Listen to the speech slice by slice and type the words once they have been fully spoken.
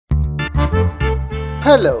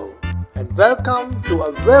Hello and welcome to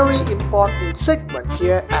a very important segment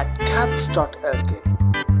here at Catz.lk.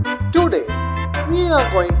 Today we are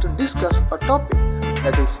going to discuss a topic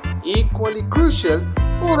that is equally crucial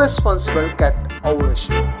for responsible cat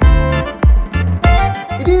ownership.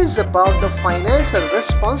 It is about the financial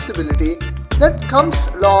responsibility that comes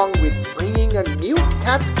along with bringing a new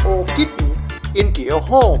cat or kitten into your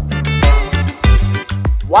home.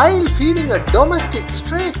 While feeding a domestic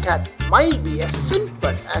stray cat might be as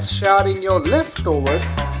simple as sharing your leftovers,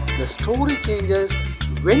 the story changes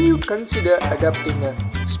when you consider adopting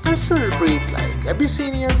a special breed like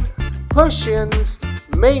Abyssinian, Persians,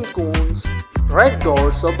 Maine Coons,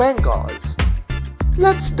 Ragdolls or Bengals.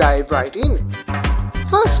 Let's dive right in.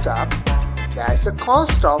 First up, there is the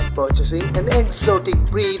cost of purchasing an exotic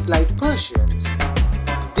breed like Persians.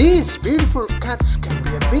 These beautiful cats can be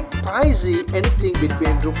a bit pricey, anything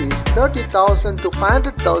between Rs 30,000 to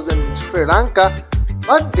 500,000 in Sri Lanka,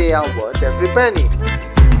 but they are worth every penny.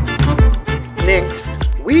 Next,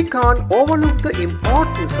 we can't overlook the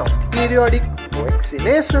importance of periodic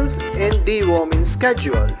vaccinations and deworming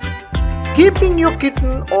schedules. Keeping your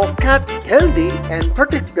kitten or cat healthy and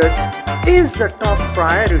protected is the top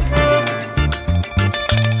priority.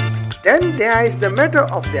 Then there is the matter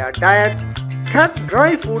of their diet. Cat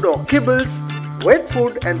dry food or kibbles, wet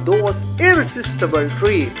food and those irresistible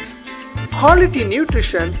treats. Quality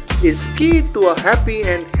nutrition is key to a happy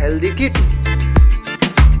and healthy kitty.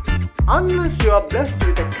 Unless you are blessed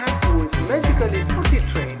with a cat who is magically potty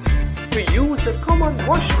trained to use a common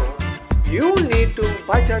washroom, you'll need to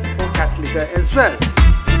budget for cat litter as well.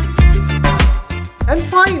 And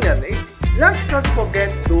finally, let's not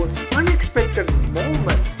forget those unexpected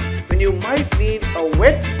moments when you might need a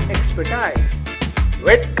vet's expertise.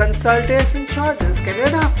 Vet consultation charges can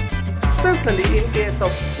add up, especially in case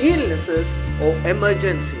of illnesses or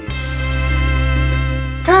emergencies.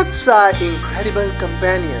 Cats are incredible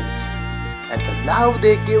companions, and the love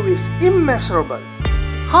they give is immeasurable.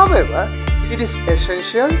 However, it is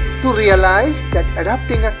essential to realize that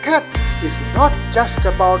adopting a cat is not just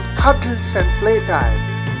about cuddles and playtime.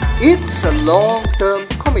 It's a long-term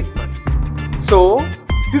commitment. So,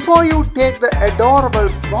 before you take the adorable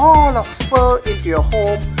ball of fur into your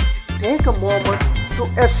home, take a moment to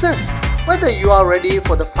assess whether you are ready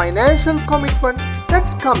for the financial commitment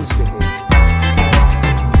that comes with it.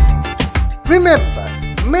 Remember,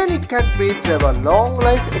 many cat breeds have a long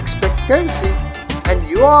life expectancy and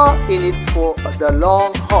you are in it for the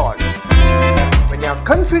long haul. When you are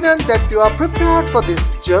confident that you are prepared for this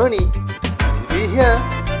journey, we'll be here,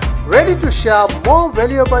 ready to share more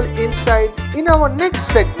valuable insight in our next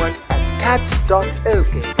segment at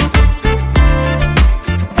Catz.lk.